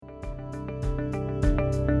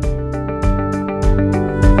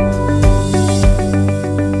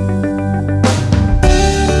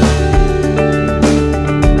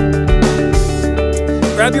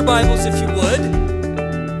your Bibles if you would,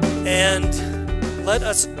 and let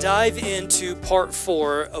us dive into part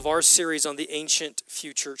 4 of our series on the Ancient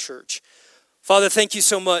Future Church. Father, thank you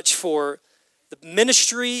so much for the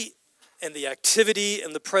ministry and the activity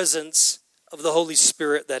and the presence of the Holy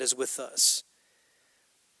Spirit that is with us.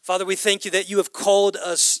 Father, we thank you that you have called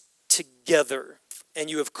us together and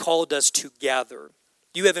you have called us to gather.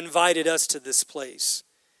 You have invited us to this place.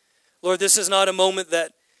 Lord, this is not a moment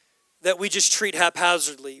that we just treat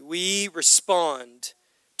haphazardly. We respond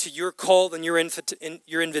to your call and your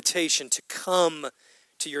invitation to come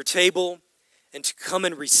to your table and to come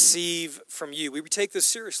and receive from you. We take this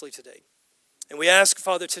seriously today. And we ask,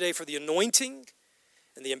 Father, today for the anointing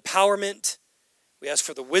and the empowerment. We ask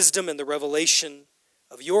for the wisdom and the revelation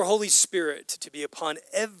of your Holy Spirit to be upon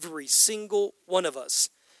every single one of us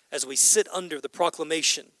as we sit under the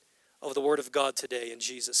proclamation of the Word of God today in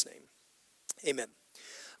Jesus' name. Amen.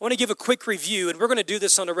 I want to give a quick review, and we're going to do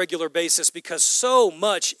this on a regular basis because so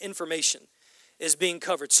much information is being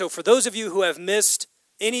covered. So for those of you who have missed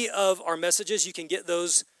any of our messages, you can get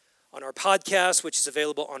those on our podcast, which is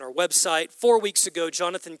available on our website. 4 weeks ago,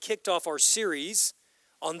 Jonathan kicked off our series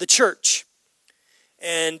on the church.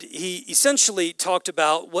 And he essentially talked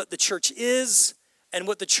about what the church is and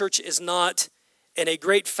what the church is not, and a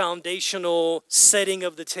great foundational setting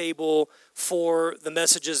of the table for the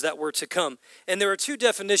messages that were to come. And there are two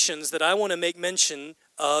definitions that I want to make mention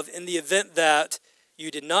of in the event that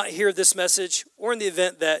you did not hear this message or in the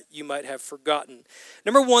event that you might have forgotten.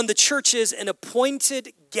 Number one, the church is an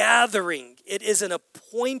appointed gathering. It is an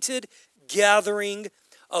appointed gathering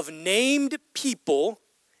of named people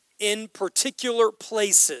in particular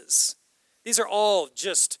places. These are all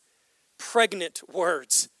just pregnant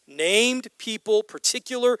words. Named people,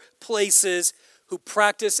 particular places who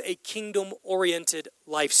practice a kingdom-oriented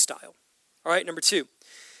lifestyle. All right, number two,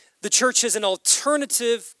 the church is an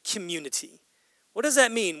alternative community. What does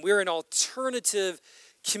that mean? We're an alternative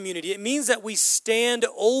community. It means that we stand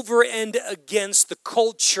over and against the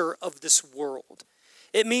culture of this world.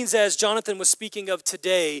 It means, as Jonathan was speaking of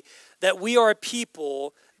today, that we are a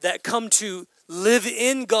people that come to live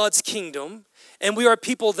in God's kingdom, and we are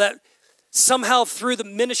people that somehow through the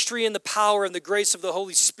ministry and the power and the grace of the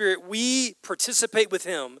Holy Spirit, we participate with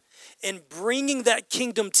Him in bringing that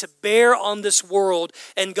kingdom to bear on this world.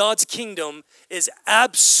 And God's kingdom is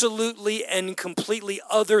absolutely and completely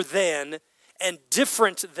other than and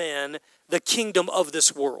different than the kingdom of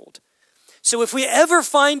this world. So if we ever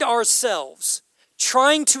find ourselves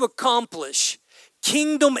trying to accomplish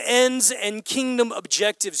kingdom ends and kingdom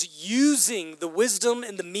objectives using the wisdom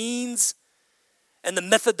and the means and the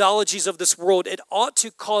methodologies of this world, it ought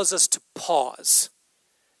to cause us to pause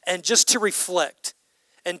and just to reflect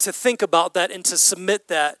and to think about that and to submit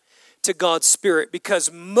that to God's Spirit.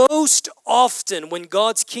 Because most often when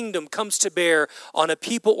God's kingdom comes to bear on a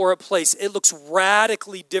people or a place, it looks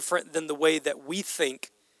radically different than the way that we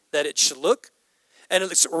think that it should look. And it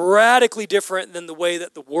looks radically different than the way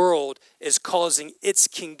that the world is causing its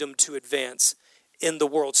kingdom to advance in the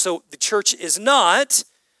world. So the church is not,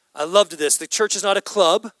 I loved this, the church is not a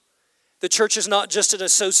club. The church is not just an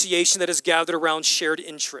association that is gathered around shared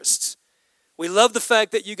interests. We love the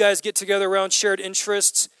fact that you guys get together around shared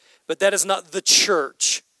interests, but that is not the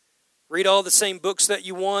church. Read all the same books that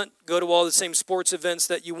you want, go to all the same sports events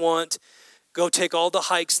that you want, go take all the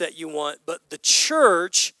hikes that you want, but the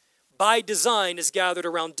church by design is gathered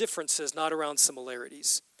around differences, not around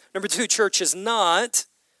similarities. Number two, church is not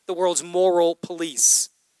the world's moral police.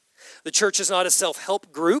 The church is not a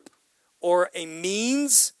self-help group or a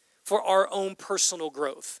means for our own personal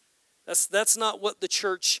growth. That's not what the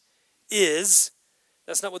church is.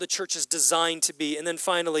 That's not what the church is designed to be. And then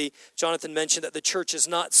finally, Jonathan mentioned that the church is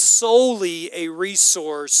not solely a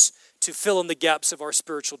resource to fill in the gaps of our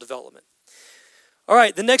spiritual development. All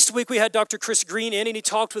right, the next week we had Dr. Chris Green in, and he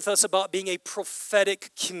talked with us about being a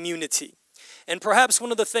prophetic community. And perhaps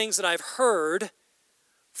one of the things that I've heard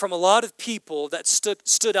from a lot of people that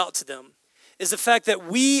stood out to them is the fact that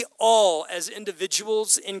we all, as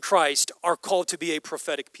individuals in Christ, are called to be a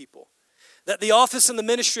prophetic people. That the office and the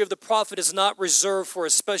ministry of the prophet is not reserved for a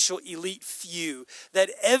special elite few. That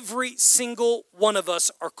every single one of us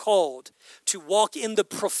are called to walk in the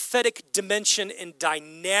prophetic dimension and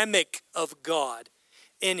dynamic of God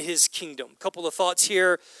in His kingdom. A couple of thoughts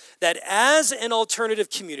here, that as an alternative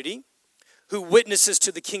community who witnesses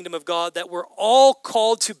to the kingdom of God, that we're all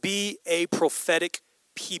called to be a prophetic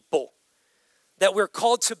people. That we're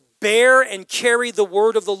called to bear and carry the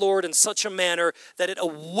word of the Lord in such a manner that it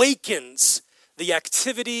awakens the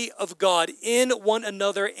activity of God in one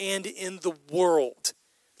another and in the world.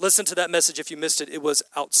 Listen to that message if you missed it. It was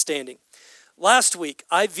outstanding. last week,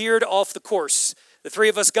 I veered off the course. The three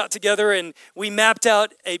of us got together and we mapped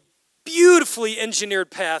out a beautifully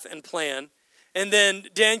engineered path and plan. And then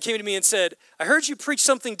Dan came to me and said, I heard you preach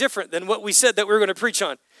something different than what we said that we were going to preach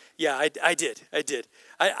on. Yeah, I did.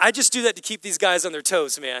 I just do that to keep these guys on their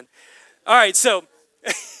toes, man. All right, so,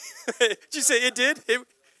 did you say it did?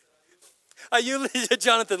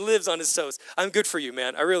 Jonathan lives on his toes. I'm good for you,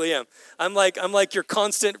 man. I really am. I'm like your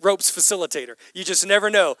constant ropes facilitator. You just never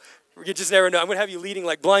know. You just never know. I'm going to have you leading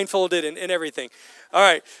like blindfolded and everything. All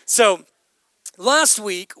right, so last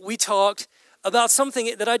week we talked about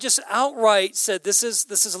something that I just outright said, this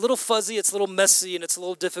is a little fuzzy, it's a little messy, and it's a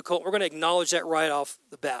little difficult. We're going to acknowledge that right off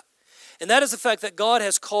the bat. And that is the fact that God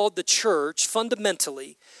has called the church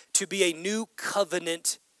fundamentally to be a new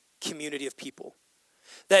covenant community of people.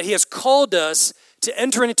 That he has called us to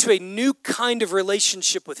enter into a new kind of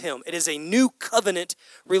relationship with him. It is a new covenant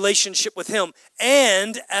relationship with him.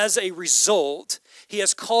 And as a result, he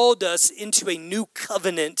has called us into a new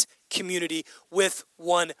covenant community with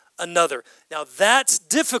one another. Now that's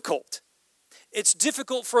difficult. It's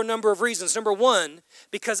difficult for a number of reasons. Number one,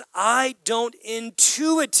 because I don't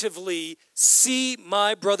intuitively see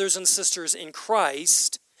my brothers and sisters in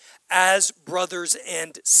Christ as brothers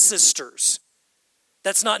and sisters.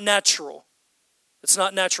 That's not natural. It's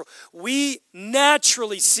not natural. We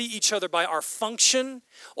naturally see each other by our function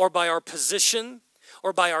or by our position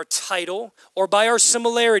or by our title or by our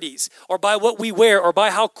similarities or by what we wear or by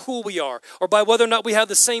how cool we are or by whether or not we have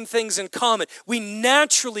the same things in common. We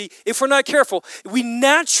naturally, if we're not careful, we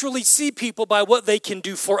naturally see people by what they can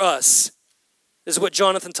do for us. This is what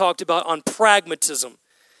Jonathan talked about on pragmatism.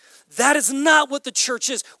 That is not what the church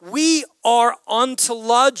is. We are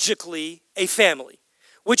ontologically a family,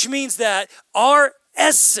 which means that our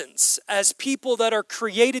essence as people that are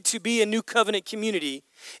created to be a new covenant community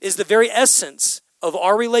is the very essence of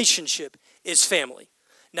our relationship is family.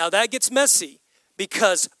 Now that gets messy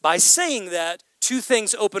because by saying that, two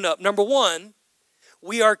things open up. Number one,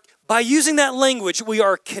 by using that language, we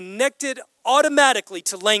are connected automatically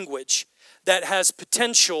to language that has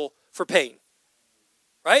potential for pain,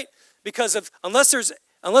 right? Because unless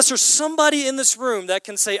there's somebody in this room that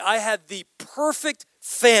can say, I had the perfect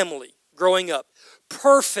family growing up,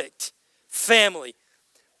 perfect family,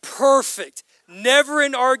 perfect, never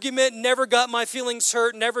an argument, never got my feelings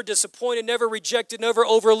hurt, never disappointed, never rejected, never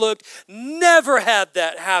overlooked, never had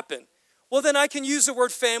that happen. Well, then I can use the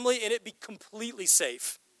word family and it be completely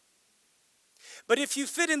safe. But if you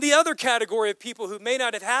fit in the other category of people who may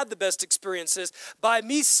not have had the best experiences, by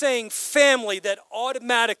me saying family, that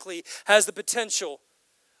automatically has the potential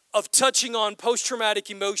of touching on post-traumatic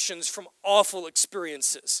emotions from awful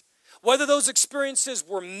experiences. Whether those experiences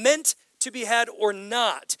were meant to be had or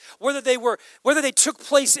not, whether they took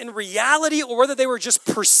place in reality or whether they were just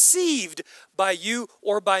perceived by you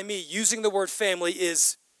or by me, using the word family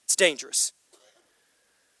it's dangerous.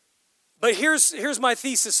 But here's my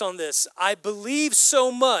thesis on this. I believe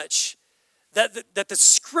so much that the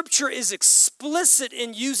scripture is explicit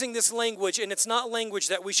in using this language, and it's not language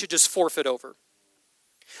that we should just forfeit over.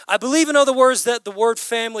 I believe, in other words, that the word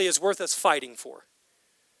family is worth us fighting for.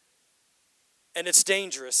 And it's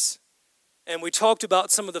dangerous. And we talked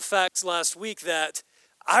about some of the facts last week that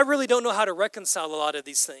I really don't know how to reconcile a lot of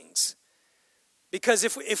these things. Because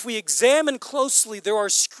if we examine closely, there are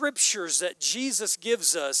scriptures that Jesus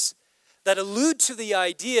gives us that allude to the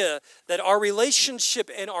idea that our relationship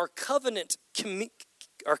and our covenant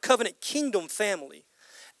kingdom family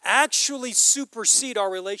actually supersede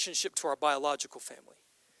our relationship to our biological family.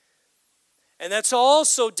 And that's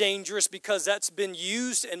also dangerous because that's been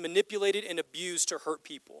used and manipulated and abused to hurt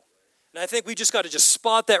people. And I think we just got to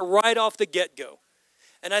spot that right off the get-go.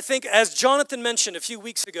 And I think, as Jonathan mentioned a few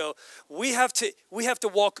weeks ago, we have to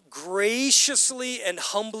walk graciously and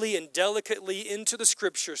humbly and delicately into the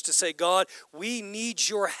scriptures to say, God, we need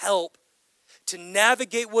your help to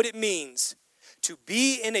navigate what it means to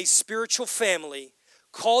be in a spiritual family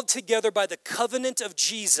called together by the covenant of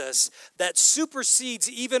Jesus that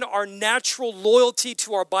supersedes even our natural loyalty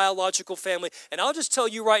to our biological family. And I'll just tell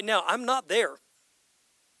you right now, I'm not there.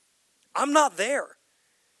 I'm not there.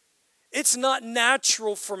 It's not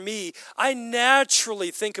natural for me. I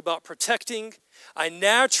naturally think about protecting. I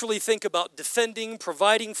naturally think about defending,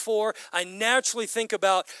 providing for. I naturally think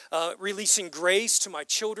about releasing grace to my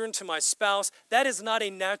children, to my spouse. That is not a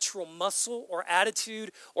natural muscle or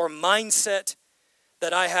attitude or mindset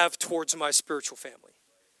that I have towards my spiritual family.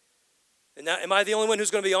 And now, am I the only one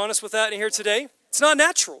who's going to be honest with that in here today? It's not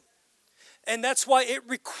natural. And that's why it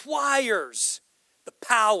requires the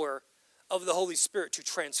power of the Holy Spirit to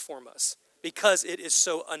transform us, because it is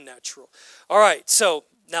so unnatural. All right, so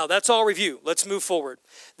Now, that's all review. Let's move forward.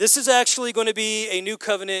 This is actually going to be a New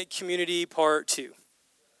Covenant Community Part 2.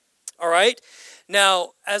 All right?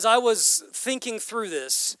 Now, as I was thinking through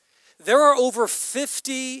this, there are over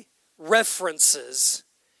 50 references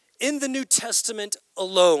in the New Testament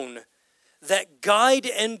alone that guide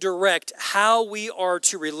and direct how we are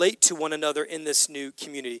to relate to one another in this new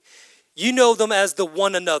community. You know them as the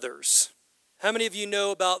one another's. How many of you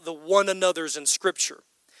know about the one another's in Scripture?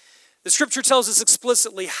 The Scripture tells us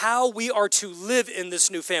explicitly how we are to live in this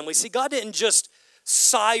new family. See, God didn't just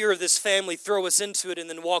sire this family, throw us into it, and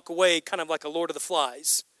then walk away kind of like a Lord of the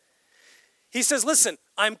Flies. He says, listen,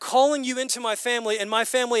 I'm calling you into my family, and my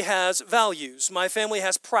family has values. My family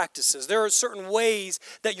has practices. There are certain ways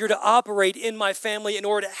that you're to operate in my family in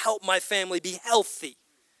order to help my family be healthy.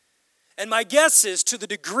 And my guess is, to the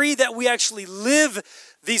degree that we actually live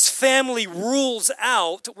these family rules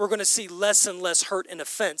out, we're going to see less and less hurt and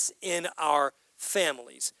offense in our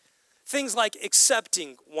families. Things like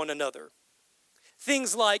accepting one another.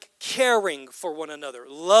 Things like caring for one another,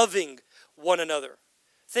 loving one another.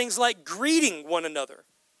 Things like greeting one another.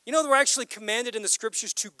 You know, we're actually commanded in the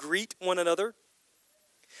Scriptures to greet one another.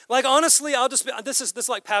 Like, honestly, this is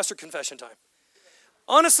like pastor confession time.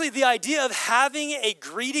 Honestly, the idea of having a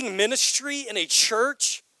greeting ministry in a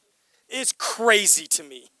church is crazy to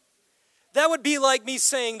me. That would be like me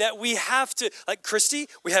saying that we have to, like, Christy,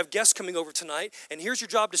 we have guests coming over tonight, and here's your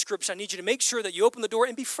job description. I need you to make sure that you open the door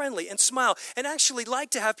and be friendly and smile and actually like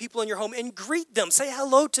to have people in your home and greet them, say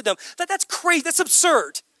hello to them. That's crazy, that's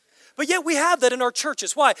absurd. But yet we have that in our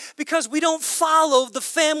churches. Why? Because we don't follow the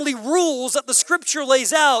family rules that the Scripture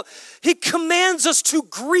lays out. He commands us to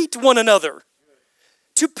greet one another,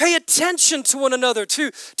 to pay attention to one another,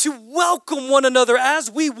 to welcome one another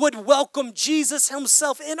as we would welcome Jesus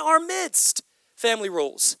himself in our midst. Family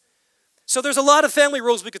rules. So there's a lot of family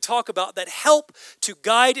rules we could talk about that help to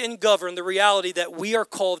guide and govern the reality that we are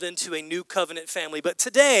called into a new covenant family. But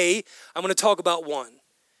today, I'm going to talk about one.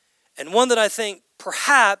 And one that I think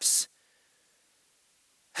perhaps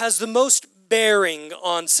has the most bearing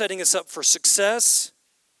on setting us up for success,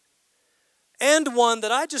 and one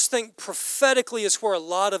that I just think prophetically is where a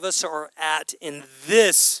lot of us are at in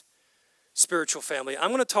this spiritual family. I'm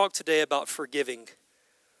going to talk today about forgiving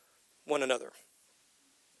one another.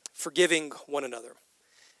 Forgiving one another.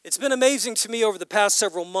 It's been amazing to me over the past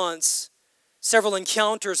several months, several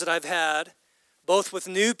encounters that I've had, both with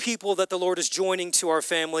new people that the Lord is joining to our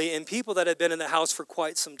family and people that have been in the house for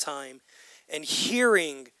quite some time, and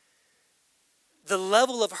hearing the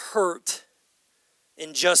level of hurt,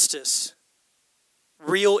 injustice,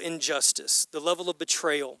 real injustice, the level of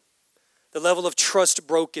betrayal, the level of trust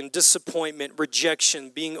broken, disappointment, rejection,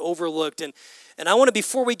 being overlooked. And I want to,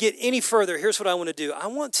 before we get any further, here's what I want to do. I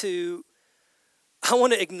want to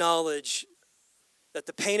acknowledge that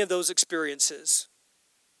the pain of those experiences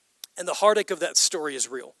and the heartache of that story is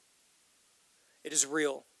real. It is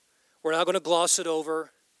real. We're not going to gloss it over.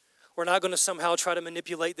 We're not going to somehow try to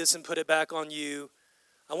manipulate this and put it back on you.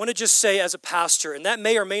 I want to just say, as a pastor, and that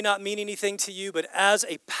may or may not mean anything to you, but as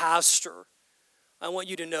a pastor, I want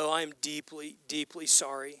you to know I am deeply, deeply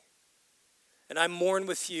sorry. And I mourn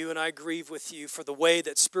with you and I grieve with you for the way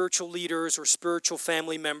that spiritual leaders or spiritual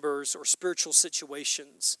family members or spiritual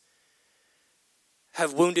situations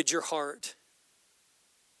have wounded your heart.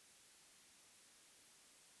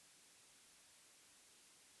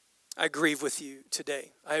 I grieve with you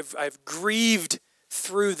today. I've grieved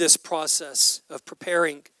through this process of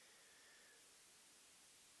preparing.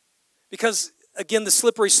 Because, again, the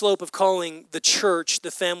slippery slope of calling the church the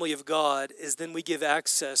family of God is then we give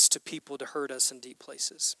access to people to hurt us in deep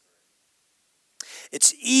places.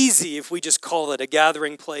 It's easy if we just call it a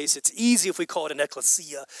gathering place. It's easy if we call it an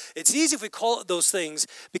ecclesia. It's easy if we call it those things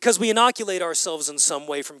because we inoculate ourselves in some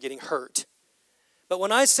way from getting hurt. But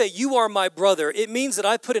when I say you are my brother, it means that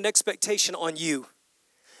I put an expectation on you.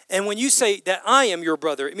 And when you say that I am your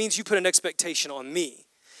brother, it means you put an expectation on me.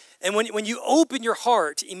 And when you open your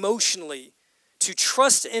heart emotionally to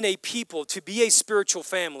trust in a people, to be a spiritual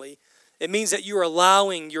family, it means that you are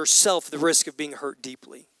allowing yourself the risk of being hurt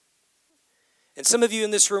deeply. And some of you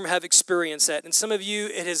in this room have experienced that. And some of you,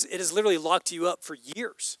 it has literally locked you up for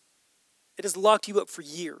years. It has locked you up for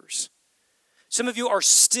years. Some of you are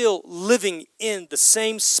still living in the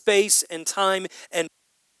same space and time and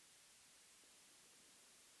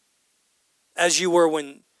as you were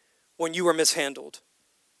when you were mishandled.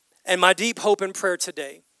 And my deep hope and prayer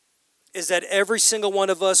today is that every single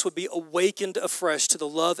one of us would be awakened afresh to the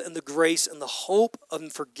love and the grace and the hope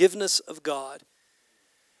and forgiveness of God.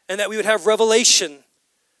 And that we would have revelation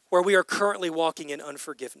where we are currently walking in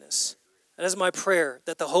unforgiveness. That is my prayer,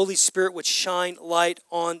 that the Holy Spirit would shine light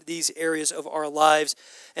on these areas of our lives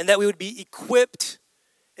and that we would be equipped,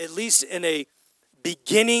 at least in a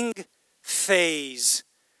beginning phase,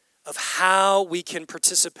 of how we can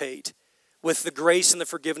participate with the grace and the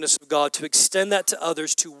forgiveness of God, to extend that to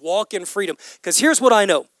others, to walk in freedom. Because here's what I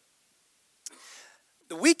know.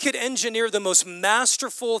 We could engineer the most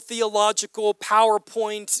masterful theological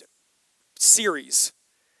PowerPoint series.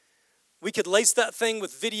 We could lace that thing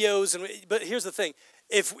with videos, but here's the thing.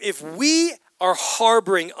 If we are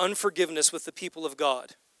harboring unforgiveness with the people of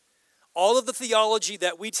God, all of the theology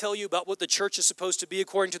that we tell you about what the church is supposed to be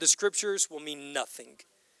according to the scriptures will mean nothing.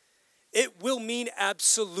 It will mean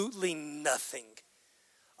absolutely nothing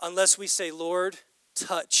unless we say, Lord,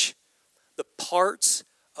 touch the parts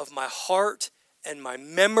of my heart and my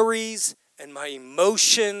memories and my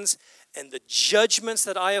emotions and the judgments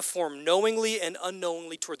that I have formed knowingly and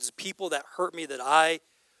unknowingly towards the people that hurt me that I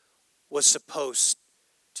was supposed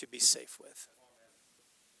to be safe with.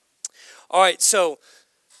 All right, so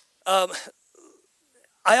I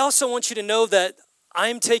also want you to know that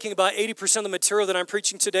I'm taking about 80% of the material that I'm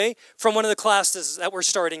preaching today from one of the classes that we're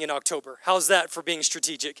starting in October. How's that for being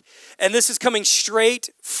strategic? And this is coming straight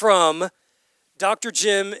from Dr.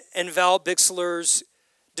 Jim and Val Bixler's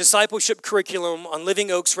discipleship curriculum on Living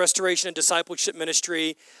Oaks Restoration and Discipleship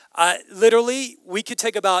Ministry. Literally, we could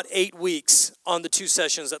take about 8 weeks on the 2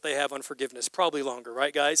 sessions that they have on forgiveness. Probably longer,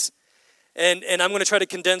 right, guys? And I'm going to try to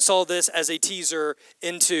condense all this as a teaser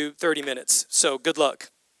into 30 minutes. So good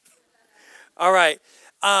luck. All right.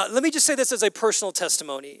 Let me just say this as a personal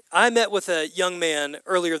testimony. I met with a young man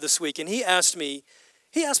earlier this week, and he asked me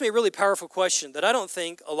a really powerful question that I don't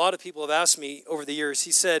think a lot of people have asked me over the years.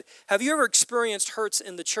 He said, have you ever experienced hurts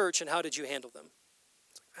in the church, and how did you handle them?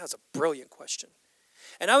 That's a brilliant question.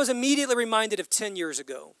 And I was immediately reminded of 10 years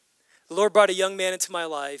ago. The Lord brought a young man into my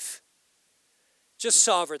life just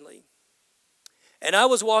sovereignly. And I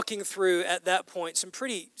was walking through, at that point, some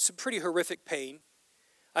pretty horrific pain.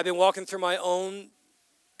 I've been walking through my own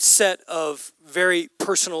set of very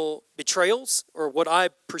personal betrayals, or what I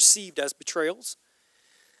perceived as betrayals.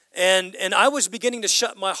 And I was beginning to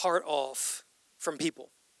shut my heart off from people.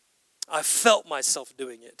 I felt myself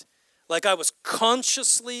doing it. Like I was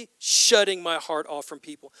consciously shutting my heart off from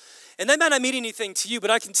people. And that might not mean anything to you,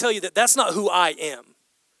 but I can tell you that that's not who I am.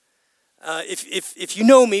 If you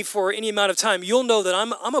know me for any amount of time, you'll know that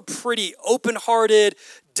I'm a pretty open-hearted,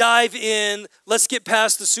 dive in, let's get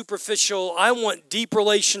past the superficial. I want deep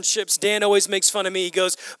relationships. Dan always makes fun of me. He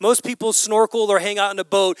goes, most people snorkel or hang out in a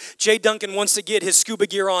boat. Jay Duncan wants to get his scuba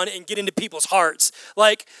gear on and get into people's hearts.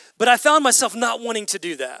 But I found myself not wanting to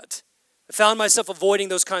do that. I found myself avoiding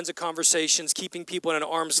those kinds of conversations, keeping people at an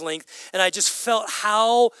arm's length, and I just felt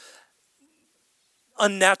how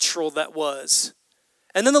unnatural that was.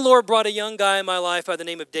 And then the Lord brought a young guy in my life by the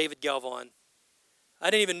name of David Galvan. I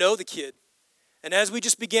didn't even know the kid. And as we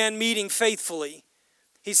just began meeting faithfully,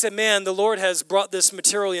 he said, man, the Lord has brought this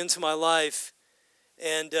material into my life.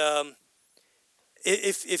 And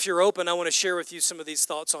if you're open, I want to share with you some of these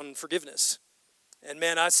thoughts on forgiveness. And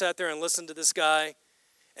man, I sat there and listened to this guy.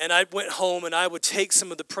 And I went home and I would take some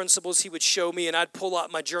of the principles he would show me, and I'd pull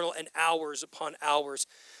out my journal, and hours upon hours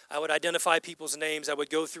I would identify people's names. I would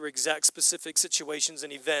go through exact specific situations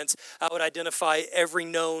and events. I would identify every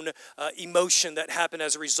known emotion that happened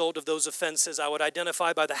as a result of those offenses. I would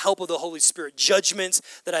identify, by the help of the Holy Spirit, judgments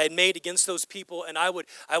that I had made against those people, and I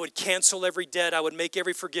would cancel every debt. I would make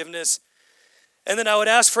every forgiveness. And then I would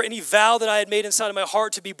ask for any vow that I had made inside of my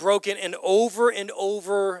heart to be broken. And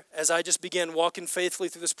over, as I just began walking faithfully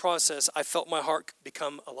through this process, I felt my heart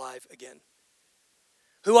become alive again.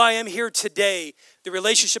 Who I am here today, the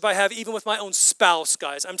relationship I have even with my own spouse,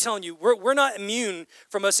 guys, I'm telling you, we're not immune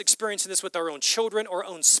from us experiencing this with our own children or our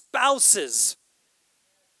own spouses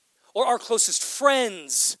or our closest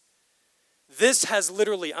friends. This has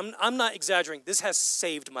literally, I'm not exaggerating, this has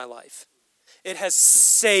saved my life. It has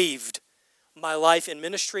saved my life in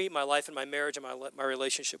ministry, my life in my marriage, and my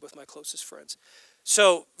relationship with my closest friends.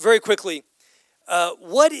 So, very quickly,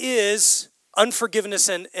 what is unforgiveness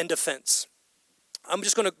and offense? I'm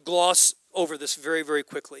just going to gloss over this very, very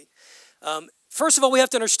quickly. First of all, we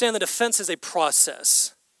have to understand that offense is a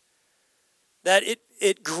process, that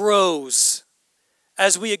it grows.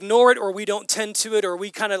 As we ignore it, or we don't tend to it, or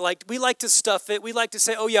we like to stuff it, we like to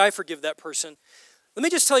say, oh yeah, I forgive that person. Let me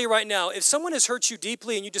just tell you right now, if someone has hurt you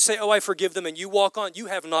deeply and you just say, oh, I forgive them, and you walk on, you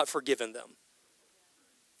have not forgiven them.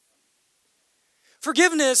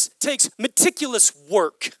 Forgiveness takes meticulous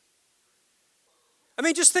work. I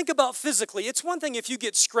mean, just think about physically. It's one thing if you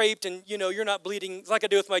get scraped and, you're not bleeding like I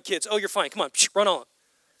do with my kids. Oh, you're fine. Come on, run on.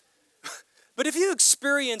 But if you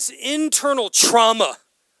experience internal trauma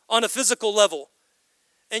on a physical level,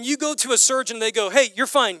 and you go to a surgeon, they go, hey, you're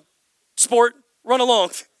fine, sport, run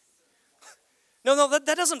along. No, that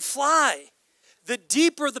doesn't fly. The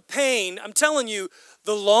deeper the pain, I'm telling you,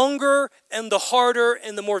 the longer and the harder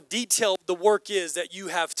and the more detailed the work is that you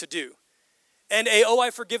have to do. And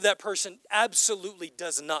I forgive that person absolutely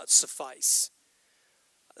does not suffice.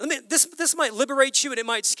 This might liberate you and it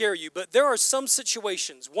might scare you, but there are some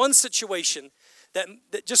situations, one situation,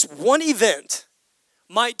 that just one event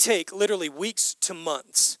might take literally weeks to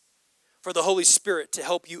months for the Holy Spirit to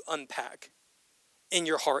help you unpack in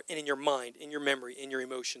your heart and in your mind, in your memory, in your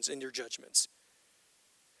emotions, in your judgments.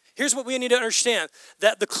 Here's what we need to understand,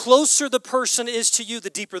 that the closer the person is to you, the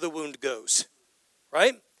deeper the wound goes,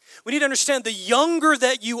 right? We need to understand the younger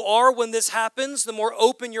that you are when this happens, the more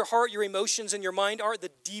open your heart, your emotions, and your mind are,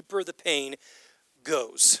 the deeper the pain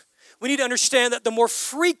goes. We need to understand that the more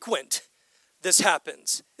frequent this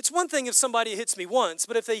happens. It's one thing if somebody hits me once,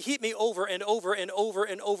 but if they hit me over and over and over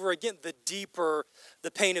and over again, the deeper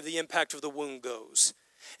the pain of the impact of the wound goes.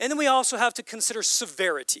 And then we also have to consider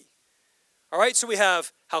severity. All right, so we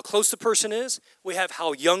have how close the person is, we have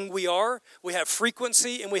how young we are, we have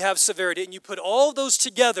frequency, and we have severity. And you put all those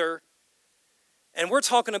together, and we're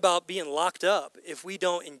talking about being locked up if we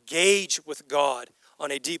don't engage with God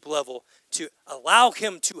on a deep level to allow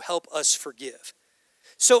Him to help us forgive.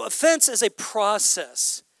 So offense is a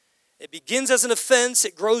process. It begins as an offense,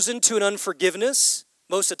 it grows into an unforgiveness.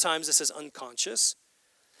 Most of the times this is unconscious.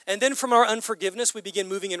 And then from our unforgiveness, we begin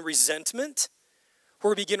moving in resentment,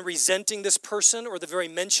 where we begin resenting this person or the very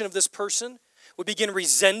mention of this person. We begin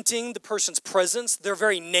resenting the person's presence. Their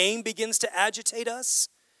very name begins to agitate us.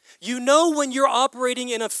 You know when you're operating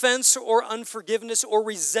in offense or unforgiveness or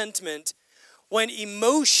resentment when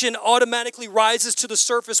emotion automatically rises to the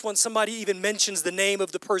surface when somebody even mentions the name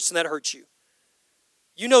of the person that hurt you.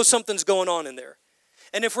 You know something's going on in there.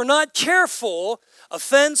 And if we're not careful,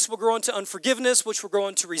 offense will grow into unforgiveness, which will grow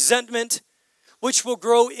into resentment, which will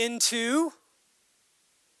grow into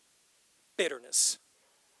bitterness,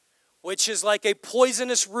 which is like a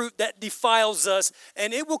poisonous root that defiles us,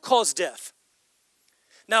 and it will cause death.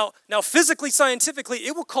 Now physically, scientifically,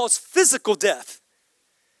 it will cause physical death.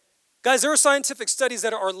 Guys, there are scientific studies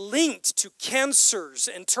that are linked to cancers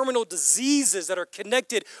and terminal diseases that are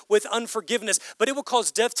connected with unforgiveness, but it will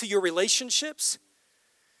cause death to your relationships.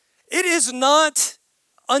 It is not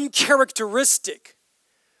uncharacteristic.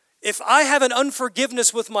 If I have an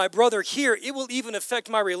unforgiveness with my brother here, it will even affect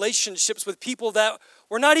my relationships with people that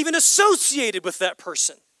were not even associated with that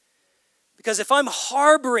person. Because if I'm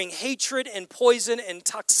harboring hatred and poison and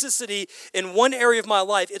toxicity in one area of my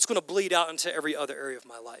life, it's going to bleed out into every other area of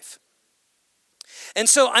my life. And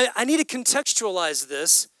so I need to contextualize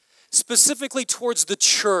this specifically towards the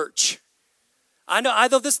church. I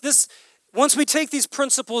know this once we take these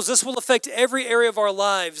principles, this will affect every area of our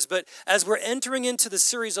lives. But as we're entering into the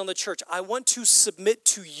series on the church, I want to submit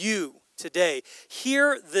to you today.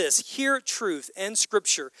 Hear truth and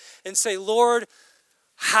scripture and say, Lord,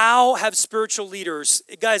 how have spiritual leaders,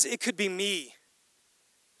 guys, it could be me.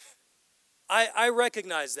 I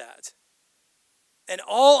recognize that. And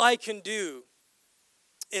all I can do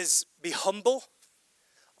is be humble.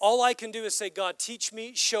 All I can do is say, God, teach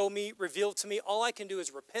me, show me, reveal to me. All I can do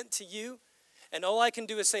is repent to you. And all I can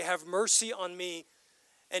do is say, have mercy on me.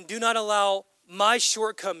 And do not allow my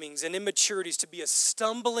shortcomings and immaturities to be a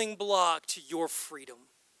stumbling block to your freedom.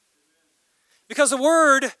 Because the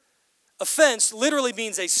word offense literally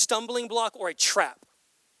means a stumbling block or a trap.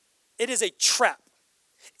 It is a trap.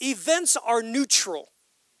 Events are neutral.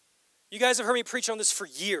 You guys have heard me preach on this for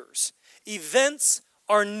years. Events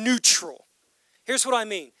are neutral. Here's what I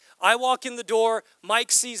mean. I walk in the door,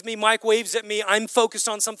 Mike sees me, Mike waves at me, I'm focused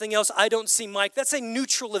on something else, I don't see Mike. That's a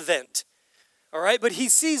neutral event. All right, but he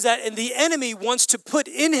sees that, and the enemy wants to put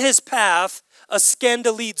in his path a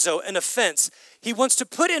scandalizo, an offense. He wants to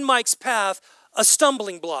put in Mike's path a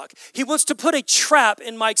stumbling block. He wants to put a trap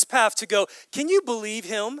in Mike's path to go, can you believe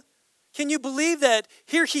him? Can you believe that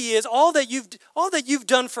here he is, all that you've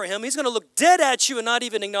done for him, he's going to look dead at you and not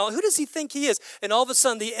even acknowledge, who does he think he is? And all of a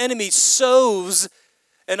sudden the enemy sows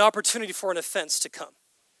an opportunity for an offense to come.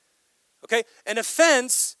 Okay? An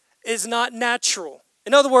offense is not natural.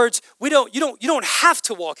 In other words, you don't have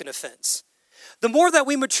to walk in offense. The more that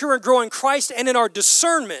we mature and grow in Christ and in our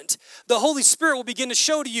discernment, the Holy Spirit will begin to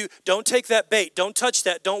show to you, don't take that bait, don't touch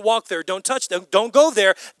that, don't walk there, don't touch that, don't go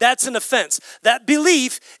there. That's an offense. That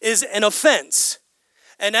belief is an offense.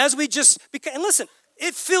 And as we and listen,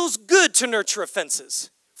 it feels good to nurture offenses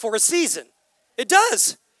for a season. It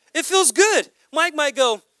does. It feels good. Mike might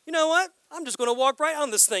go, you know what? I'm just going to walk right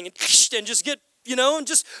on this thing and just get, and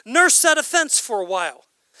just nurse that offense for a while.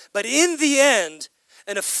 But in the end,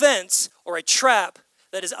 an offense or a trap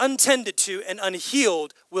that is untended to and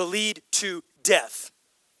unhealed will lead to death.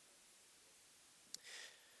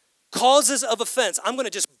 Causes of offense. I'm going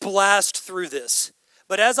to just blast through this.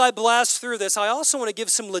 But as I blast through this, I also want to give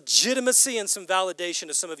some legitimacy and some validation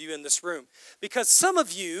to some of you in this room. Because some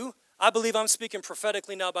of you, I believe I'm speaking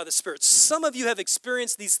prophetically now by the Spirit, some of you have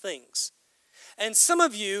experienced these things. And some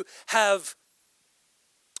of you have,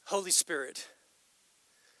 Holy Spirit,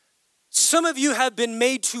 some of you have been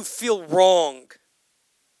made to feel wrong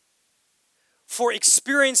for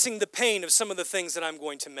experiencing the pain of some of the things that I'm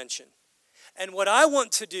going to mention. And what I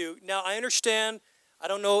want to do, now I understand, I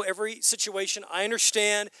don't know every situation. I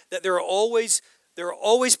understand that there are always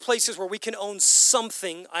places where we can own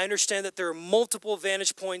something. I understand that there are multiple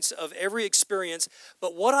vantage points of every experience.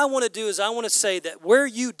 But what I want to do is I want to say that where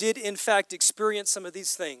you did in fact experience some of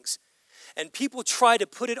these things, and people try to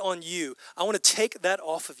put it on you, I want to take that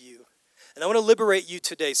off of you. And I want to liberate you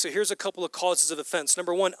today. So here's a couple of causes of offense.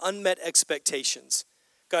 Number one, unmet expectations.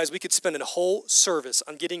 Guys, we could spend a whole service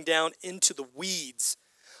on getting down into the weeds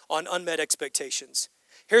on unmet expectations.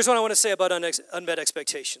 Here's what I want to say about unmet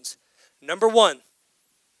expectations. Number one,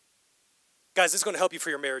 guys, this is going to help you for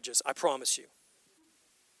your marriages, I promise you.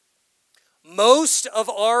 Most of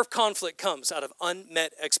our conflict comes out of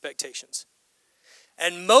unmet expectations.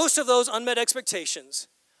 And most of those unmet expectations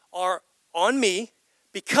are on me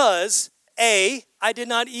because, A, I did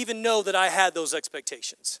not even know that I had those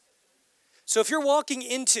expectations. So if you're walking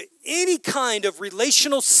into any kind of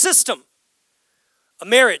relational system, a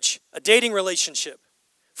marriage, a dating relationship,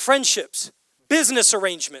 friendships, business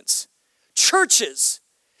arrangements, churches,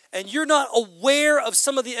 and you're not aware of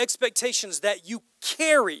some of the expectations that you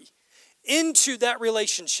carry into that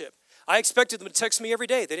relationship. I expected them to text me every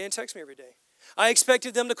day. They didn't text me every day. I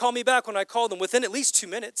expected them to call me back when I called them within at least 2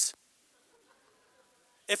 minutes.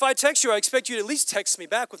 If I text you, I expect you to at least text me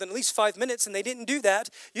back within at least 5 minutes, and they didn't do that.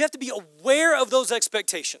 You have to be aware of those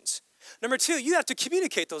expectations. Number two, you have to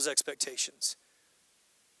communicate those expectations.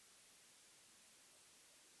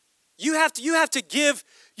 You have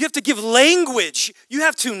to give language. You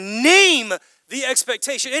have to name the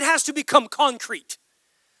expectation. It has to become concrete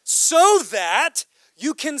so that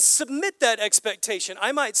you can submit that expectation.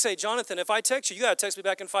 I might say, Jonathan, if I text you, you got to text me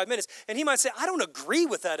back in 5 minutes. And he might say, I don't agree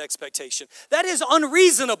with that expectation. That is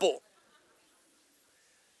unreasonable.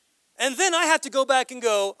 And then I have to go back and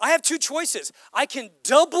go, I have two choices. I can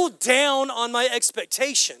double down on my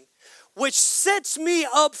expectation, which sets me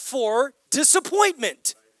up for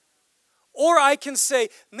disappointment. Or I can say,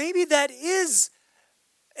 maybe that is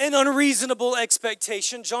an unreasonable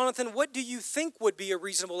expectation. Jonathan, what do you think would be a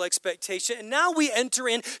reasonable expectation? And now we enter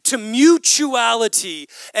into mutuality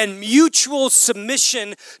and mutual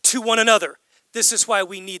submission to one another. This is why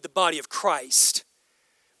we need the body of Christ.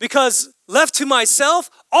 Because left to myself,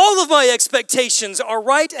 all of my expectations are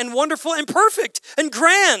right and wonderful and perfect and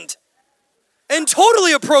grand and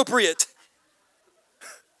totally appropriate.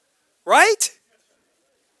 Right?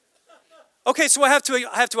 Okay, so I have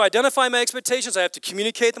to identify my expectations. I have to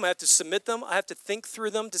communicate them. I have to submit them. I have to think through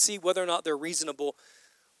them to see whether or not they're reasonable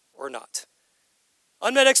or not.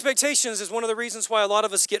 Unmet expectations is one of the reasons why a lot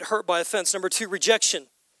of us get hurt by offense. Number two, rejection,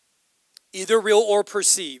 either real or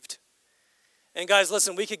perceived. And guys,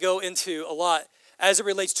 listen, we could go into a lot as it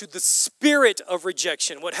relates to the spirit of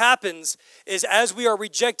rejection. What happens is as we are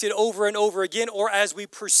rejected over and over again, or as we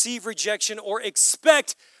perceive rejection or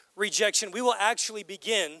expect rejection, we will actually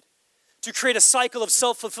begin to create a cycle of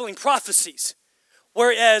self-fulfilling prophecies,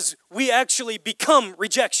 whereas we actually become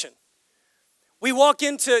rejection. We walk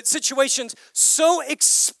into situations so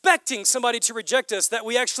expecting somebody to reject us that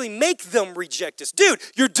we actually make them reject us. Dude,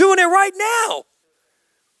 you're doing it right now.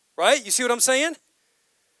 Right? You see what I'm saying?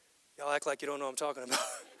 Y'all act like you don't know what I'm talking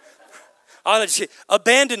about.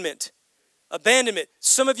 Abandonment.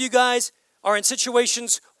 Some of you guys are in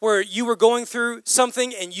situations where you were going through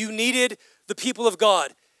something and you needed the people of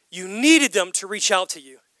God. You needed them to reach out to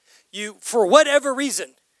you. For whatever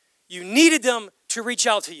reason, you needed them to reach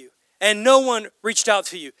out to you. And no one reached out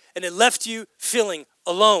to you. And it left you feeling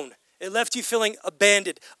alone. It left you feeling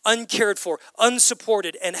abandoned, uncared for,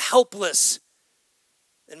 unsupported, and helpless.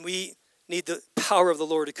 And we need the power of the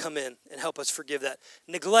Lord to come in and help us forgive that.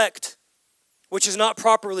 Neglect, which is not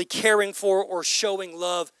properly caring for or showing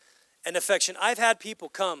love and affection. I've had people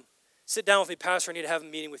come, sit down with me, Pastor, I need to have a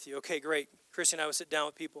meeting with you. Okay, great. Christy and I would sit down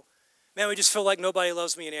with people. Man, we just feel like nobody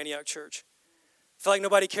loves me in Antioch Church. I feel like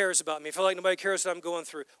nobody cares about me. I feel like nobody cares what I'm going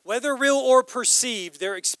through. Whether real or perceived,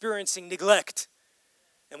 they're experiencing neglect.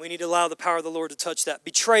 And we need to allow the power of the Lord to touch that.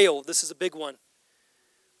 Betrayal, this is a big one.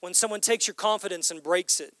 When someone takes your confidence and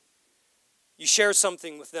breaks it, you share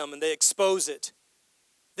something with them and they expose it.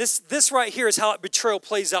 This right here is how betrayal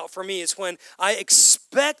plays out for me. It's when I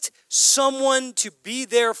expect someone to be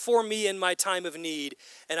there for me in my time of need,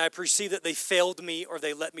 and I perceive that they failed me or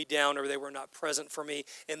they let me down or they were not present for me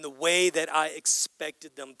in the way that I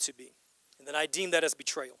expected them to be. And then I deem that as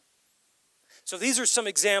betrayal. So these are some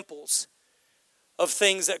examples of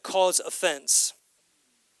things that cause offense.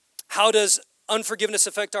 How does unforgiveness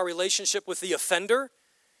affect our relationship with the offender?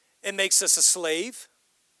 It makes us a slave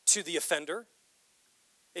to the offender.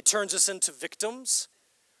 It turns us into victims,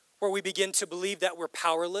 where we begin to believe that we're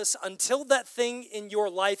powerless until that thing in your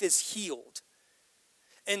life is healed.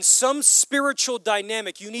 In some spiritual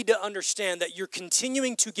dynamic, you need to understand that you're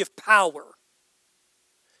continuing to give power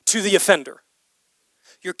to the offender.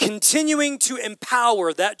 You're continuing to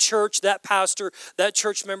empower that church, that pastor, that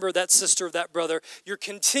church member, that sister, that brother. You're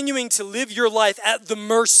continuing to live your life at the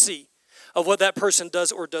mercy of what that person does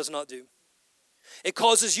or does not do. It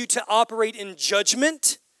causes you to operate in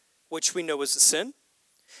judgment, which we know is a sin.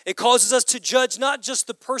 It causes us to judge not just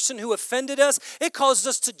the person who offended us, it causes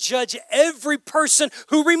us to judge every person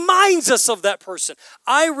who reminds us of that person.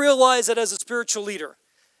 I realize that as a spiritual leader,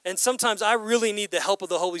 and sometimes I really need the help of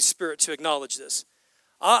the Holy Spirit to acknowledge this.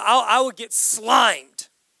 I would get slimed,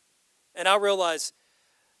 and I realize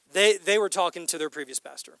they were talking to their previous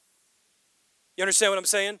pastor. You understand what I'm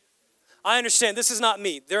saying? I understand this is not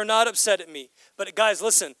me. They're not upset at me. But guys,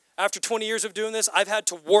 listen, after 20 years of doing this, I've had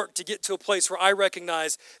to work to get to a place where I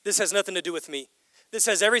recognize this has nothing to do with me. This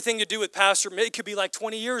has everything to do with pastor. It could be like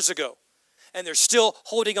 20 years ago. And they're still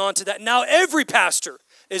holding on to that. Now every pastor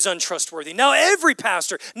is untrustworthy. Now every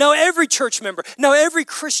pastor, now every church member, now every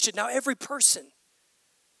Christian, now every person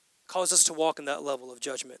causes us to walk in that level of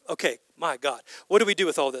judgment. Okay, my God. What do we do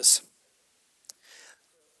with all this?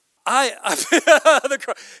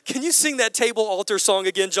 Can you sing that table altar song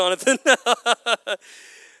again, Jonathan?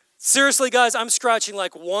 Seriously, guys, I'm scratching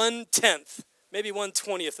like 1/10, maybe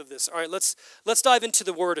 1/20 of this. All right, let's dive into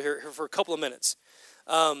the word here for a couple of minutes.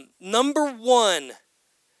 Number one,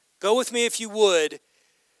 go with me if you would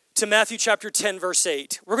to Matthew chapter 10, verse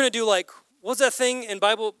 8. We're going to do like, what's that thing in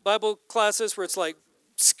Bible classes where it's like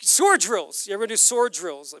sword drills? You ever do sword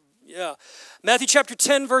drills? Yeah. Matthew chapter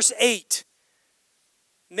 10, verse 8.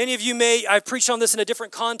 Many of you I've preached on this in a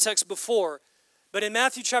different context before, but in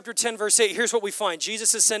Matthew chapter 10, verse 8, here's what we find.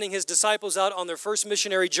 Jesus is sending his disciples out on their first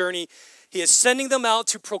missionary journey. He is sending them out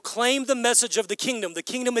to proclaim the message of the kingdom. The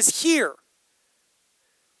kingdom is here.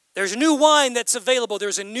 There's new wine that's available.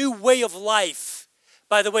 There's a new way of life.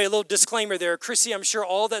 By the way, a little disclaimer there. Chrissy, I'm sure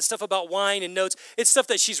all that stuff about wine and notes, it's stuff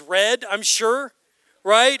that she's read, I'm sure,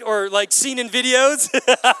 right? Or like seen in videos.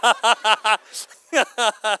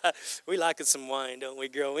 We liking some wine, don't we,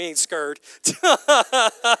 girl? We ain't scared.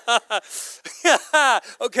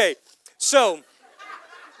 Okay, so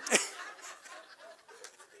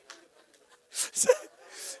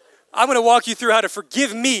I'm going to walk you through how to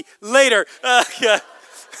forgive me later.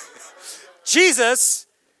 Jesus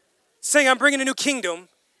saying, I'm bringing a new kingdom.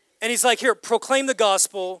 And he's like, here, proclaim the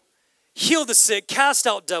gospel, heal the sick, cast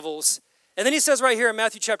out devils. And then he says right here in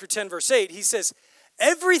Matthew chapter 10, verse 8, he says,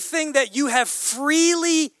 everything that you have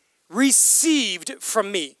freely received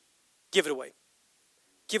from me, give it away.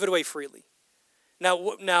 Give it away freely.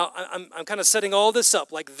 Now I'm kind of setting all this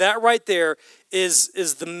up. Like that right there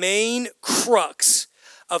is the main crux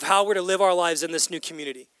of how we're to live our lives in this new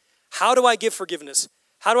community. How do I give forgiveness?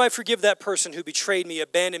 How do I forgive that person who betrayed me,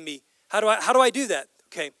 abandoned me? How do I do that?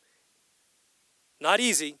 Okay. Not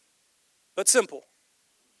easy, but simple.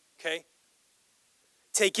 Okay?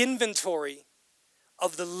 Take inventory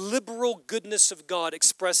of the liberal goodness of God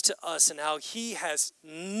expressed to us and how he has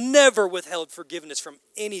never withheld forgiveness from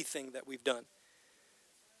anything that we've done.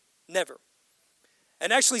 Never.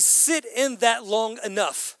 And actually sit in that long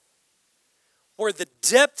enough where the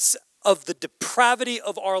depths of the depravity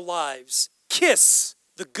of our lives kiss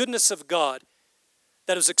the goodness of God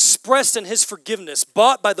that is expressed in his forgiveness,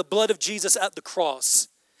 bought by the blood of Jesus at the cross,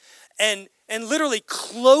 and literally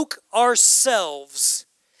cloak ourselves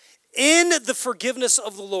in the forgiveness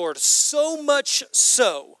of the Lord, so much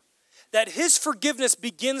so that his forgiveness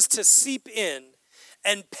begins to seep in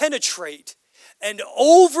and penetrate and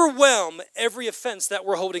overwhelm every offense that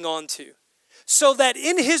we're holding on to, so that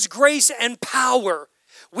in his grace and power,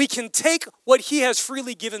 we can take what he has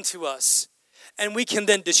freely given to us and we can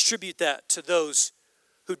then distribute that to those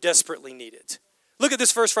who desperately need it. Look at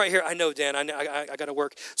this verse right here. I know, Dan, I got to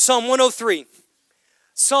work. Psalm 103.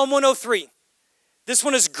 Psalm 103. This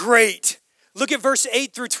one is great. Look at verse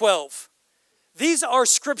 8 through 12. These are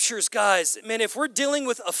scriptures, guys. Man, if we're dealing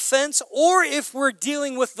with offense or if we're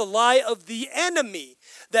dealing with the lie of the enemy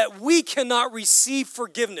that we cannot receive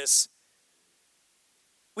forgiveness,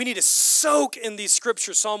 we need to soak in these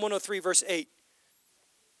scriptures. Psalm 103, verse 8.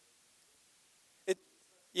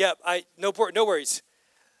 No worries.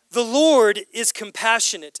 The Lord is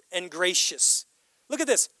compassionate and gracious. Look at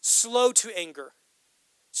this. Slow to anger.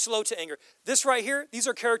 Slow to anger. This right here, these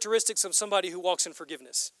are characteristics of somebody who walks in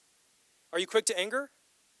forgiveness. Are you quick to anger?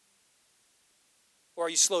 Or are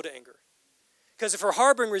you slow to anger? Because if we're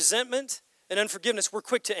harboring resentment and unforgiveness, we're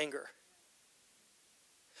quick to anger.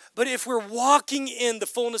 But if we're walking in the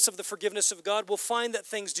fullness of the forgiveness of God, we'll find that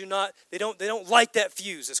things they don't light that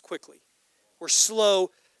fuse as quickly. We're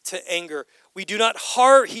slow to anger. We do not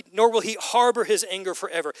nor will he harbor his anger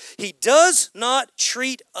forever. He does not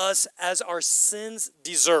treat us as our sins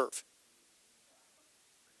deserve.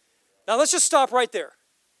 Now let's just stop right there.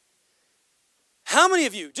 How many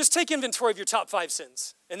of you, just take inventory of your top 5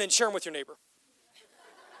 sins and then share them with your neighbor.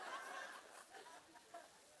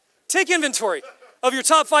 Take inventory of your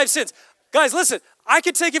top 5 sins. Guys, listen, I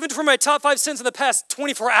could take inventory of my top 5 sins in the past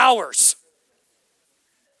 24 hours.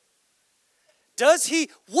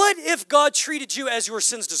 What if God treated you as your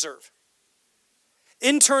sins deserve?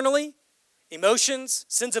 Internally, emotions,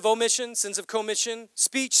 sins of omission, sins of commission,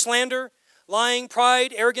 speech, slander, lying,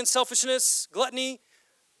 pride, arrogance, selfishness, gluttony,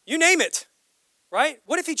 you name it. Right?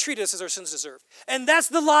 What if he treated us as our sins deserve? And that's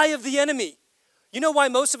the lie of the enemy. You know why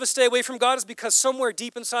most of us stay away from God is because somewhere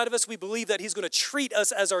deep inside of us we believe that he's going to treat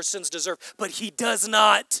us as our sins deserve. But he does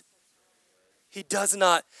not. He does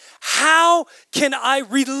not. How can I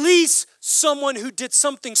release someone who did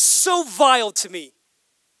something so vile to me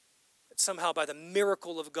that somehow by the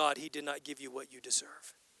miracle of God he did not give you what you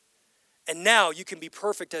deserve? And now you can be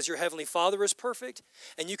perfect as your heavenly Father is perfect,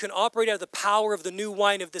 and you can operate out of the power of the new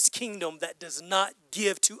wine of this kingdom that does not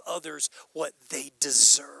give to others what they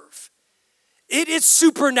deserve. It is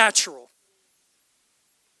supernatural.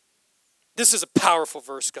 This is a powerful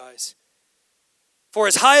verse, guys. For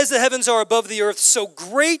as high as the heavens are above the earth, so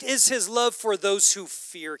great is his love for those who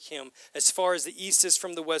fear him. As far as the east is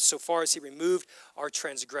from the west, so far as he removed our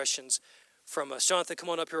transgressions from us. Jonathan, come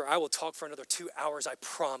on up here. I will talk for another 2 hours, I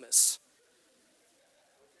promise.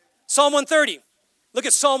 Psalm 130. Look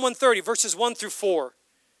at Psalm 130, verses 1 through 4.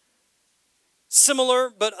 Similar,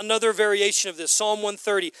 but another variation of this. Psalm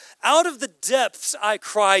 130. Out of the depths I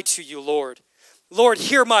cry to you, Lord. Lord,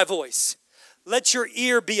 hear my voice. Let your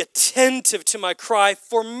ear be attentive to my cry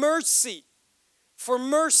for mercy. For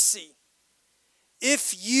mercy.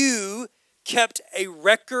 If you kept a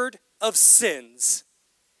record of sins,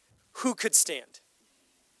 who could stand?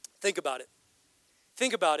 Think about it.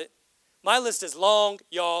 Think about it. My list is long,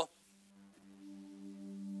 y'all.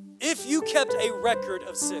 If you kept a record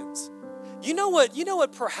of sins, you know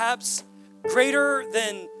what perhaps greater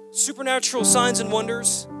than supernatural signs and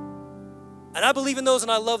wonders? And I believe in those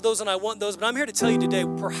and I love those and I want those, but I'm here to tell you today,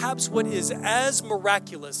 perhaps what is as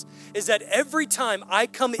miraculous is that every time I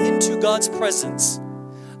come into God's presence,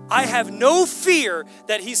 I have no fear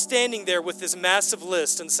that he's standing there with this massive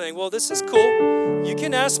list and saying, well, this is cool. You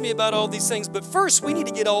can ask me about all these things, but first we need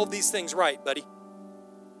to get all of these things right, buddy.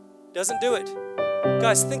 Doesn't do it.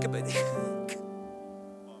 Guys, think about it.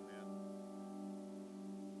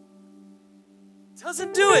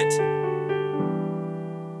 Doesn't do it.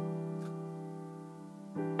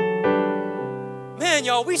 Man,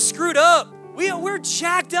 y'all, we screwed up. We're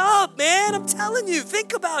jacked up, man. I'm telling you,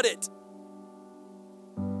 think about it.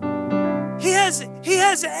 He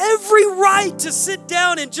has every right to sit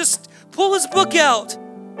down and just pull his book out.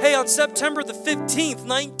 Hey, on September the 15th,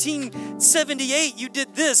 1978, you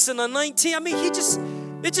did this, and on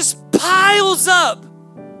it just piles up.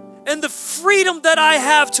 And the freedom that I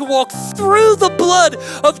have to walk through the blood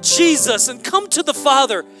of Jesus and come to the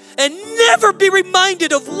Father and never be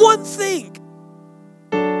reminded of one thing.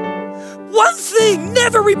 One thing,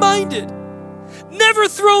 never reminded. Never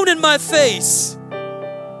thrown in my face.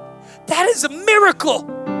 That is a miracle.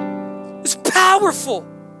 It's powerful.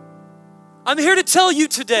 I'm here to tell you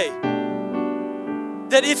today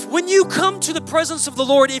that when you come to the presence of the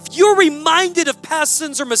Lord, if you're reminded of past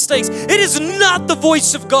sins or mistakes, it is not the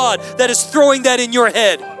voice of God that is throwing that in your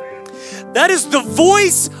head. That is the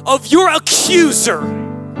voice of your accuser.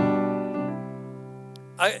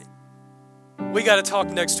 We got to talk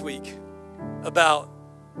next week about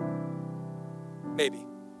maybe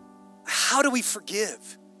how do we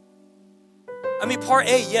forgive? I mean, part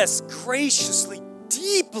A, yes, graciously,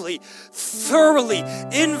 deeply, thoroughly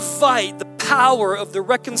invite the power of the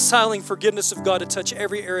reconciling forgiveness of God to touch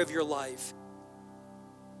every area of your life.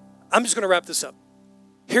 I'm just going to wrap this up.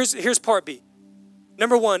 Here's part B.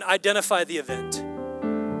 Number one, identify the event.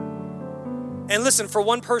 And listen, for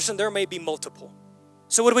one person, there may be multiple.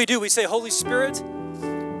 So what do? We say, Holy Spirit,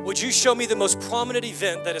 would you show me the most prominent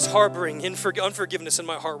event that is harboring unforgiveness in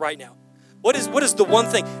my heart right now? What is the one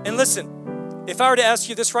thing? And listen, if I were to ask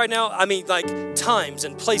you this right now, I mean, like times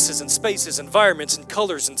and places and spaces, environments and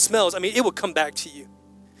colors and smells, I mean, it will come back to you.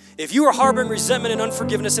 If you are harboring resentment and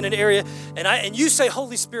unforgiveness in an area, and you say,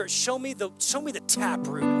 Holy Spirit, show me the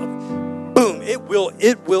taproot of, boom, it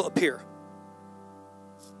will appear.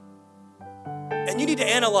 And you need to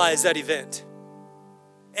analyze that event.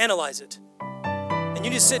 Analyze it. And you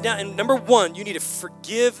need to sit down, and number one, you need to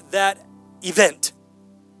forgive that event.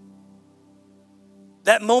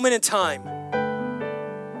 That moment in time.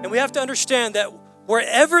 And we have to understand that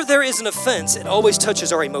wherever there is an offense, it always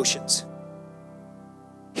touches our emotions.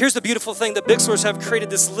 Here's the beautiful thing, the Bixlers have created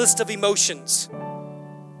this list of emotions.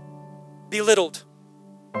 Belittled,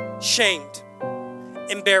 shamed,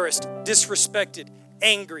 embarrassed, disrespected,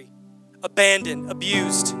 angry, abandoned,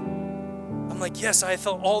 abused. I'm like, yes, I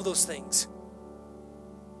felt all those things.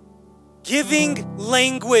 Giving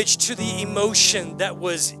language to the emotion that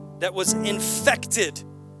was infected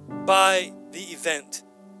by the event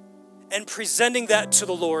and presenting that to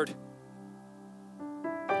the Lord.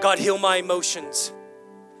 God, heal my emotions.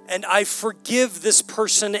 And I forgive this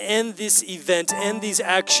person and this event and these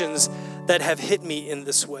actions that have hit me in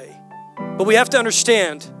this way. But we have to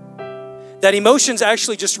understand that emotions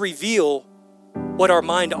actually just reveal what our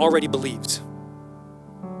mind already believed.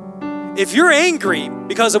 If you're angry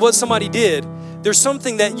because of what somebody did, there's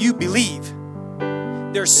something that you believe.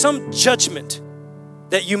 There's some judgment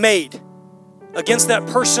that you made against that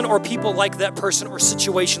person or people like that person or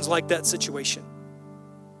situations like that situation.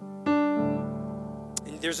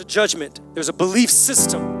 And there's a judgment. There's a belief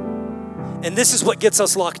system. And this is what gets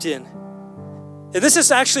us locked in. And this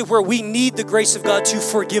is actually where we need the grace of God to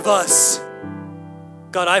forgive us.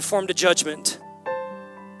 God, I formed a judgment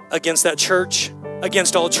against that church,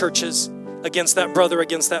 against all churches, against that brother,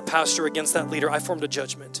 against that pastor, against that leader. I formed a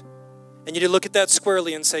judgment. And you need to look at that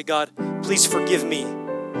squarely and say, God, please forgive me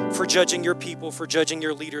for judging your people, for judging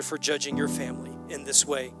your leader, for judging your family in this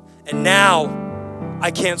way. And now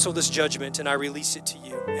I cancel this judgment and I release it to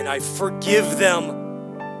you. And I forgive them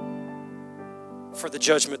for the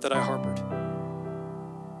judgment that I harbored.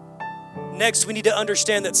 Next, we need to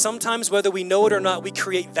understand that sometimes, whether we know it or not, we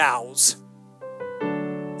create vows.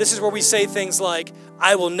 This is where we say things like,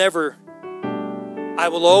 I will never, I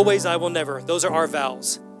will always, I will never. Those are our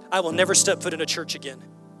vows. I will never step foot in a church again.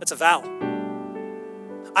 That's a vow.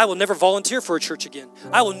 I will never volunteer for a church again.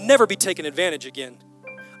 I will never be taken advantage again.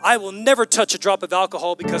 I will never touch a drop of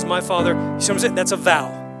alcohol because my father, you see what I'm saying? That's a vow.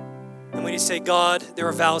 And when you say, God, there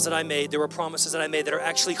are vows that I made, there were promises that I made that are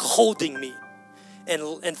actually holding me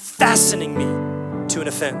and fastening me to an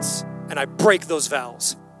offense. And I break those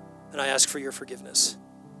vows and I ask for your forgiveness.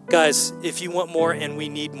 Guys, if you want more and we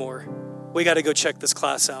need more, we got to go check this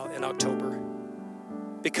class out in October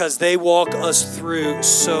because they walk us through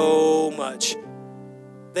so much.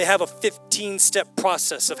 They have a 15-step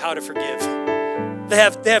process of how to forgive. They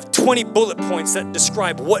have 20 bullet points that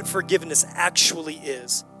describe what forgiveness actually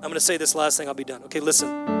is. I'm going to say this last thing, I'll be done. Okay,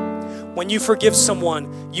 listen. When you forgive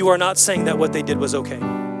someone, you are not saying that what they did was okay.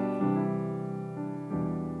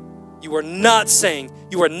 You are not saying,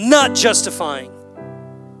 you are not justifying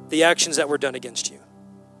the actions that were done against you.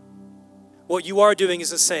 What you are doing is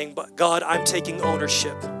saying, but God, I'm taking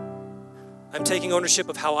ownership. I'm taking ownership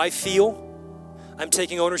of how I feel. I'm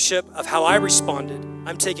taking ownership of how I responded.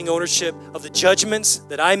 I'm taking ownership of the judgments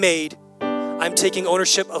that I made. I'm taking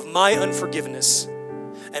ownership of my unforgiveness.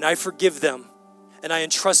 And I forgive them. And I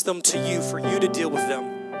entrust them to you for you to deal with them.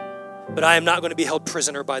 But I am not going to be held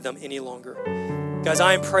prisoner by them any longer. Guys,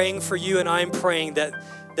 I am praying for you, and I am praying that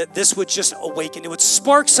this would just awaken. It would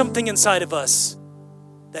spark something inside of us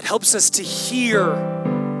that helps us to hear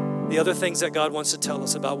the other things that God wants to tell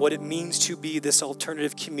us about what it means to be this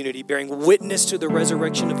alternative community, bearing witness to the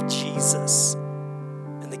resurrection of Jesus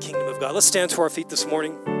and the kingdom of God. Let's stand to our feet this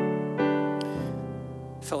morning.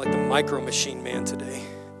 I felt like the Micro Machine Man today.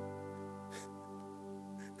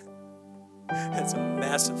 That's a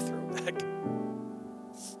massive throwback.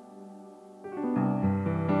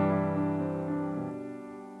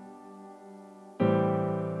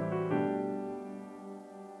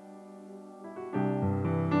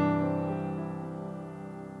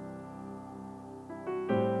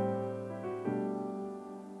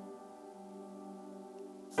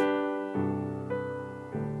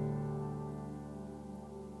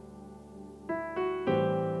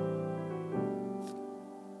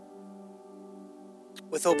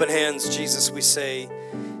 With open hands, Jesus, we say,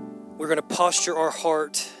 we're going to posture our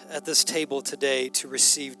heart at this table today to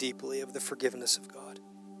receive deeply of the forgiveness of God.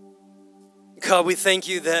 God, we thank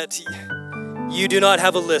you that you do not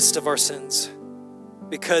have a list of our sins,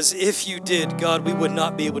 because if you did, God, we would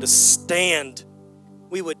not be able to stand.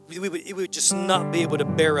 We would just not be able to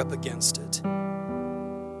bear up against it.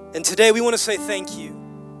 And today we want to say thank you.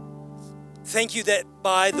 Thank you that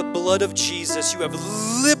by the blood of Jesus, you have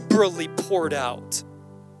liberally poured out.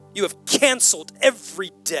 You have canceled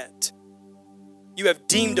every debt. You have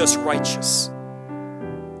deemed us righteous.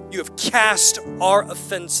 You have cast our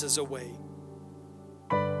offenses away.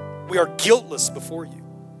 We are guiltless before you.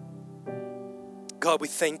 God, we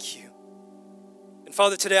thank you. And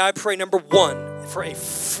Father, today I pray, number one, for a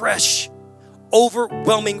fresh,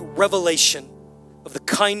 overwhelming revelation of the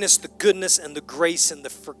kindness, the goodness, and the grace and the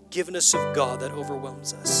forgiveness of God that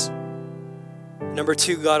overwhelms us. Number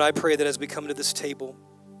two, God, I pray that as we come to this table,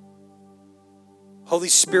 Holy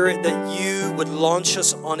Spirit, that you would launch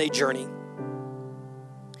us on a journey,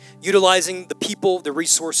 utilizing the people, the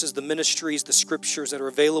resources, the ministries, the scriptures that are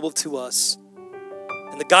available to us,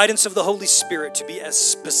 and the guidance of the Holy Spirit to be as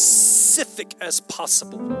specific as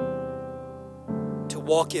possible, to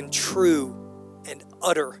walk in true and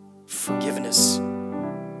utter forgiveness,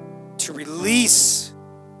 to release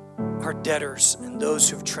our debtors and those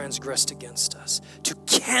who have transgressed against us, to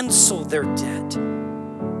cancel their debt,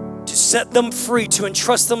 to set them free, to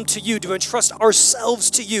entrust them to you, to entrust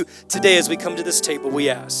ourselves to you. Today, as we come to this table, we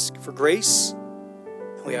ask for grace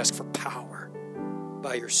and we ask for power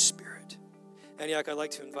by your Spirit. Antioch, I'd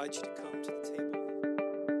like to invite you to come to